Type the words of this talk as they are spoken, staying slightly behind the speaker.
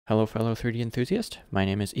Hello fellow 3D enthusiast, my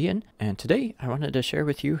name is Ian, and today I wanted to share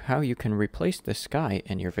with you how you can replace the sky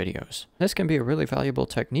in your videos. This can be a really valuable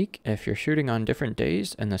technique if you're shooting on different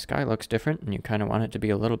days and the sky looks different and you kind of want it to be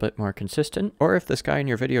a little bit more consistent, or if the sky in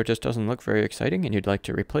your video just doesn't look very exciting and you'd like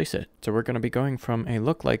to replace it. So we're going to be going from a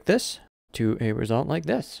look like this to a result like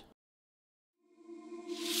this.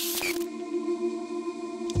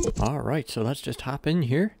 Alright, so let's just hop in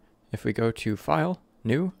here. If we go to File,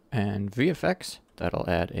 New, and VFX, that'll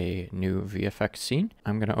add a new VFX scene.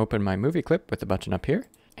 I'm going to open my movie clip with the button up here,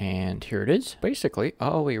 and here it is. Basically,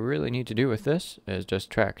 all we really need to do with this is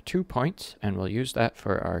just track 2 points, and we'll use that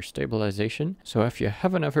for our stabilization. So if you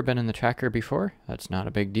haven't ever been in the tracker before, that's not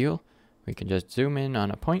a big deal. We can just zoom in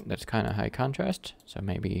on a point that's kind of high contrast, so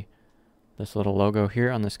maybe this little logo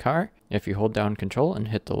here on this car. If you hold down Control and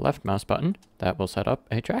hit the left mouse button, that will set up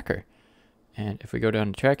a tracker. And if we go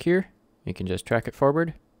down to track here, you can just track it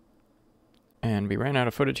forward. And we ran out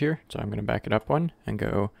of footage here, so I'm going to back it up one and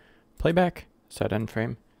go playback, set end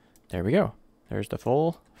frame. There we go. There's the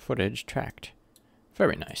full footage tracked.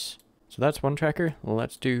 Very nice. So that's one tracker.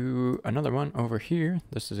 Let's do another one over here.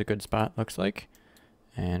 This is a good spot, looks like.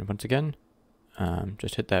 And once again,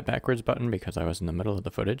 just hit that backwards button because I was in the middle of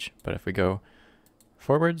the footage. But if we go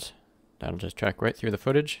forwards, that'll just track right through the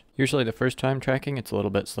footage. Usually the first time tracking, it's a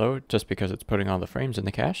little bit slow just because it's putting all the frames in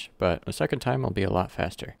the cache, but the second time will be a lot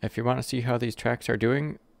faster. If you want to see how these tracks are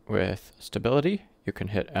doing with stability, you can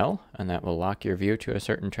hit L and that will lock your view to a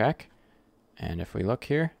certain track. And if we look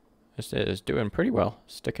here, this is doing pretty well,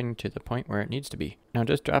 sticking to the point where it needs to be. Now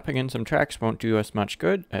just dropping in some tracks won't do us much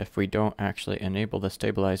good if we don't actually enable the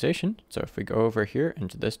stabilization. So if we go over here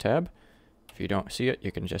into this tab, if you don't see it,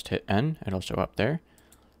 you can just hit N, it'll show up there.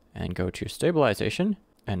 And go to stabilization,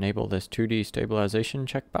 enable this 2D stabilization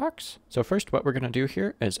checkbox. So first what we're going to do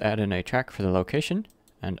here is add in a track for the location,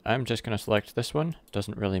 and I'm just going to select this one.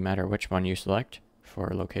 Doesn't really matter which one you select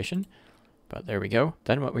for location, but there we go.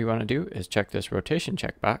 Then what we want to do is check this rotation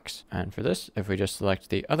checkbox, and for this, if we just select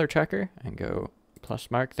the other tracker and go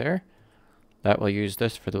plus mark there, that will use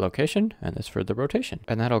this for the location and this for the rotation.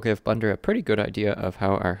 And that'll give Blender a pretty good idea of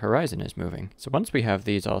how our horizon is moving. So once we have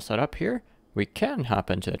these all set up here, we can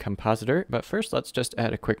hop into the compositor, but first let's just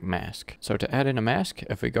add a quick mask. So to add in a mask,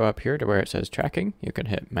 if we go up here to where it says tracking, you can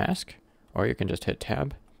hit mask, or you can just hit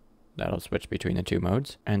tab. That'll switch between the two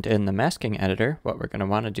modes. And in the masking editor, what we're going to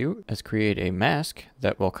want to do is create a mask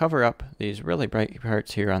that will cover up these really bright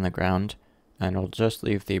parts here on the ground, and it'll just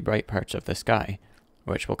leave the bright parts of the sky,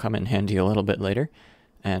 which will come in handy a little bit later.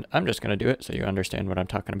 And I'm just going to do it so you understand what I'm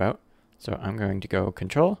talking about. So I'm going to go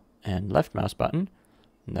Control and left mouse button,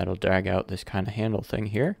 and that'll drag out this kind of handle thing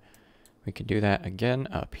here. We can do that again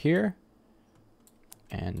up here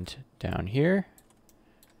and down here,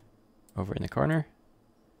 over in the corner,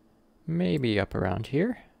 maybe up around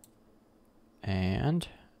here, and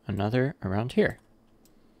another around here.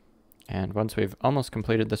 And once we've almost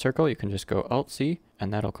completed the circle, you can just go Alt-C,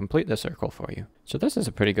 and that'll complete the circle for you. So this is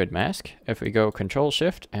a pretty good mask. If we go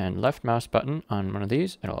Control-Shift and left mouse button on one of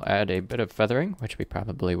these, it'll add a bit of feathering, which we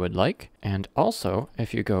probably would like. And also,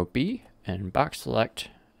 if you go B and box select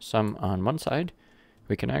some on one side,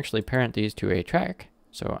 we can actually parent these to a track.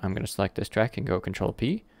 So I'm going to select this track and go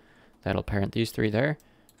Control-P. That'll parent these three there.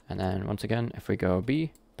 And then once again, if we go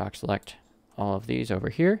B, box select all of these over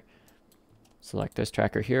here, select this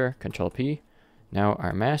tracker here, Control-P. Now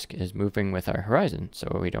our mask is moving with our horizon,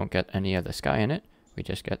 so we don't get any of the sky in it. We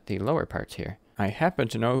just get the lower parts here. I happen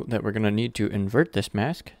to know that we're going to need to invert this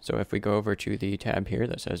mask, so if we go over to the tab here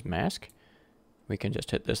that says Mask, we can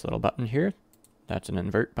just hit this little button here. That's an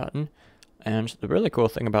invert button. And the really cool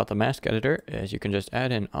thing about the mask editor is you can just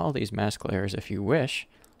add in all these mask layers if you wish.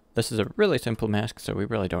 This is a really simple mask, so we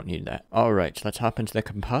really don't need that. Alright, let's hop into the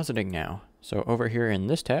compositing now. So over here in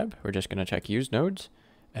this tab, we're just going to check Use Nodes,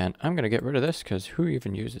 and I'm going to get rid of this because who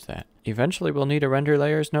even uses that? Eventually we'll need a Render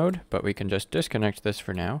Layers node, but we can just disconnect this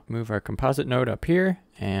for now. Move our Composite node up here,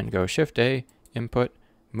 and go Shift-A, Input,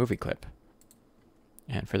 Movie Clip.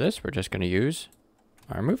 And for this, we're just going to use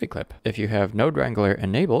our movie clip. If you have Node Wrangler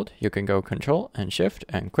enabled, you can go Control and Shift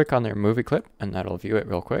and click on their movie clip, and that'll view it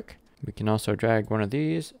real quick. We can also drag one of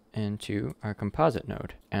these into our composite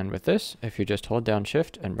node. And with this, if you just hold down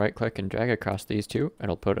Shift and right click and drag across these two,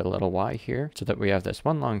 it'll put a little Y here so that we have this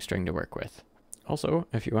one long string to work with. Also,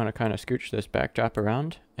 if you want to kind of scooch this backdrop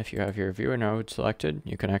around, if you have your viewer node selected,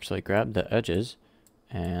 you can actually grab the edges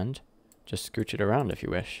and just scooch it around if you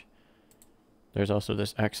wish. There's also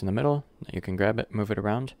this X in the middle that you can grab it, move it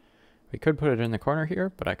around. We could put it in the corner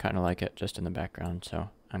here, but I kind of like it just in the background, so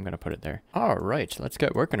I'm going to put it there. All right, let's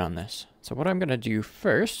get working on this. So what I'm going to do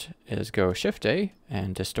first is go Shift-A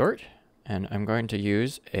and distort, and I'm going to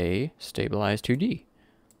use a stabilized 2D.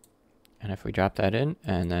 And if we drop that in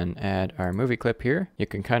and then add our movie clip here, you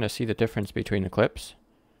can kind of see the difference between the clips.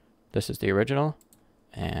 This is the original,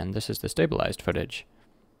 and this is the stabilized footage.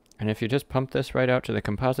 And if you just pump this right out to the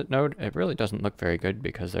composite node, it really doesn't look very good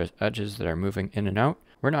because there's edges that are moving in and out.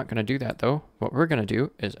 We're not going to do that though. What we're going to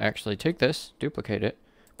do is actually take this, duplicate it,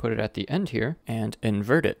 put it at the end here, and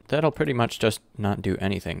invert it. That'll pretty much just not do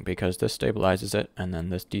anything because this stabilizes it and then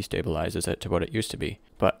this destabilizes it to what it used to be.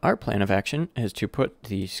 But our plan of action is to put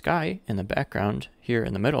the sky in the background here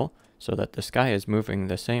in the middle so that the sky is moving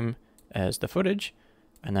the same as the footage,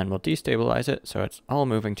 and then we'll destabilize it so it's all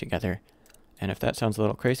moving together. And if that sounds a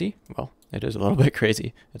little crazy, well, it is a little bit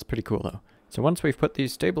crazy. It's pretty cool though. So once we've put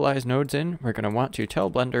these stabilized nodes in, we're going to want to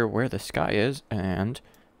tell Blender where the sky is, and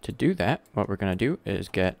to do that, what we're going to do is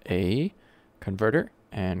get a converter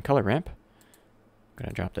and color ramp. I'm going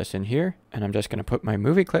to drop this in here, and I'm just going to put my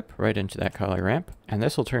movie clip right into that color ramp, and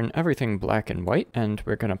this will turn everything black and white, and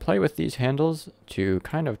we're going to play with these handles to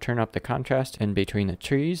kind of turn up the contrast in between the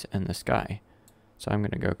trees and the sky. So I'm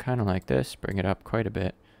going to go kind of like this, bring it up quite a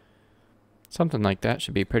bit. Something like that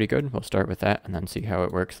should be pretty good. We'll start with that and then see how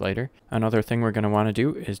it works later. Another thing we're going to want to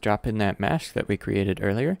do is drop in that mask that we created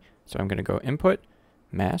earlier. So I'm going to go Input,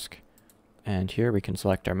 Mask, and here we can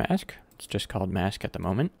select our mask. It's just called Mask at the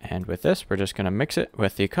moment. And with this, we're just going to mix it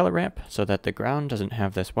with the color ramp so that the ground doesn't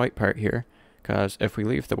have this white part here. Because if we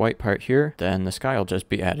leave the white part here, then the sky will just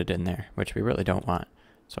be added in there, which we really don't want.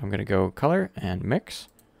 So I'm going to go Color and Mix.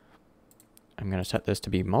 I'm going to set this to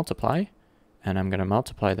be Multiply, and I'm going to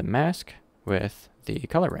multiply the mask with the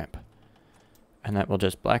color ramp, and that will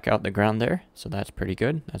just black out the ground there, so that's pretty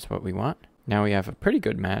good. That's what we want. Now we have a pretty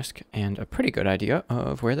good mask and a pretty good idea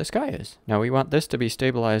of where the sky is. Now we want this to be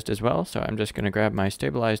stabilized as well, so I'm just going to grab my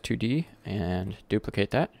stabilized 2D and duplicate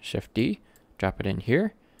that, Shift D, drop it in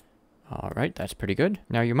here. Alright, that's pretty good.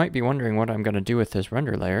 Now you might be wondering what I'm going to do with this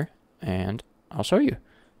render layer, and I'll show you.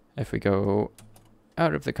 If we go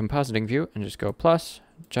out of the compositing view and just go Plus,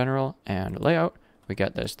 General, and Layout, we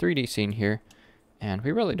get this 3D scene here, and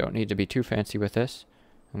we really don't need to be too fancy with this.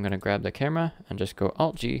 I'm going to grab the camera and just go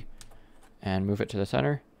Alt-G and move it to the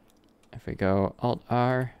center. If we go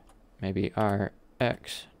Alt-R, maybe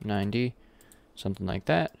RX 90, something like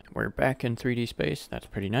that, we're back in 3D space. That's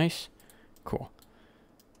pretty nice. Cool.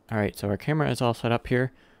 Alright, so our camera is all set up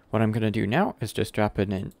here. What I'm going to do now is just drop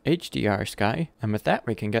in an HDR sky, and with that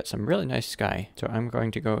we can get some really nice sky. So I'm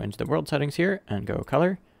going to go into the world settings here and go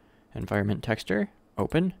Color, Environment Texture,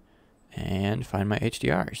 Open, and find my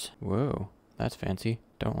HDRs. Whoa, that's fancy.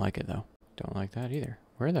 Don't like it though. Don't like that either.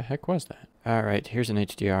 Where the heck was that? Alright, here's an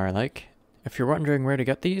HDR I like. If you're wondering where to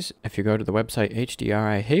get these, if you go to the website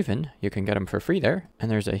HDRI Haven, you can get them for free there, and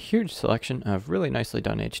there's a huge selection of really nicely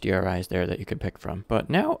done HDRIs there that you can pick from. But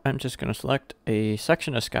now I'm just going to select a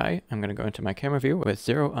section of sky. I'm going to go into my camera view with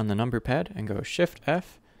 0 on the number pad and go Shift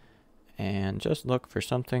F and just look for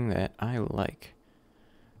something that I like.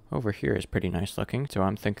 Over here is pretty nice looking, so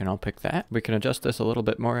I'm thinking I'll pick that. We can adjust this a little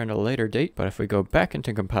bit more at a later date, but if we go back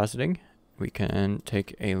into compositing, we can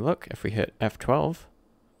take a look. If we hit F12,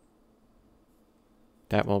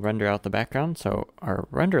 that will render out the background, so our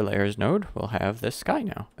render layers node will have this sky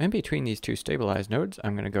now. In between these two stabilized nodes,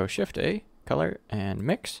 I'm going to go Shift A, Color, and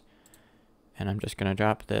Mix, and I'm just going to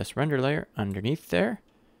drop this render layer underneath there,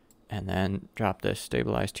 and then drop this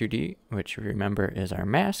stabilized 2D, which remember is our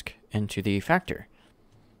mask, into the factor.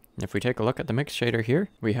 If we take a look at the mix shader here,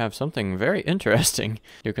 we have something very interesting.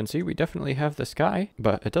 You can see we definitely have the sky,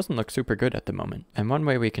 but it doesn't look super good at the moment. And one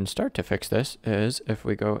way we can start to fix this is if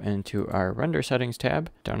we go into our render settings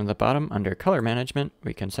tab, down at the bottom under color management,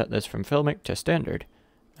 we can set this from filmic to standard.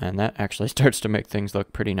 And that actually starts to make things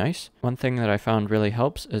look pretty nice. One thing that I found really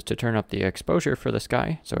helps is to turn up the exposure for the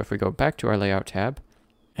sky. So if we go back to our layout tab,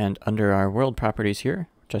 and under our world properties here,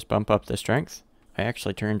 just bump up the strength. I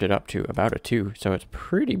actually turned it up to about a 2, so it's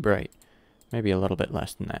pretty bright. Maybe a little bit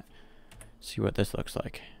less than that. See what this looks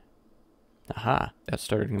like. Aha, that's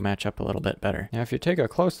starting to match up a little bit better. Now if you take a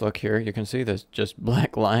close look here, you can see this just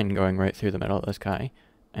black line going right through the middle of the sky.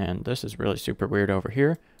 And this is really super weird over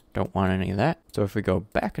here. Don't want any of that. So if we go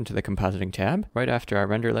back into the compositing tab, right after our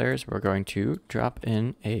render layers, we're going to drop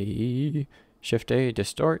in a Shift A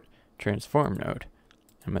Distort Transform node.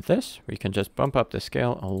 And with this, we can just bump up the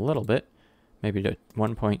scale a little bit, maybe to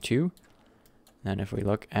 1.2. Then if we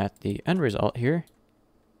look at the end result here,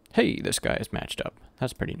 hey, the sky is matched up.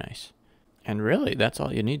 That's pretty nice. And really, that's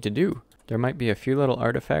all you need to do. There might be a few little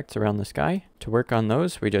artifacts around the sky. To work on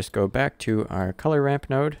those, we just go back to our color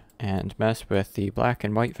ramp node and mess with the black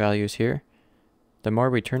and white values here. The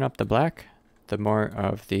more we turn up the black, the more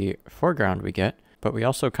of the foreground we get. but we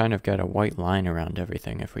also kind of get a white line around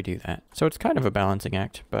everything if we do that. So it's kind of a balancing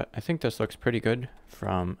act, but I think this looks pretty good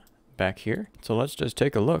from back here. So let's just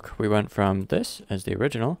take a look. We went from this as the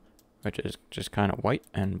original, which is just kind of white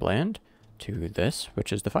and bland, to this,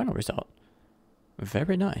 which is the final result.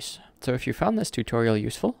 Very nice. So if you found this tutorial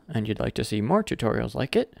useful and you'd like to see more tutorials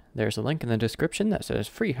like it, there's a link in the description that says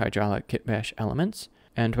free hydraulic kit bash elements.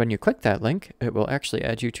 And when you click that link, it will actually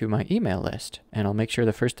add you to my email list. And I'll make sure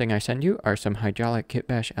the first thing I send you are some hydraulic kit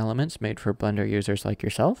bash elements made for Blender users like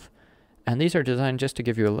yourself. And these are designed just to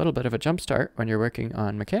give you a little bit of a jump start when you're working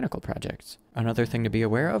on mechanical projects. Another thing to be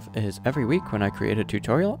aware of is every week when I create a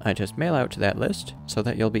tutorial, I just mail out to that list so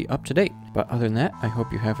that you'll be up to date. But other than that, I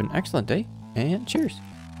hope you have an excellent day, and cheers!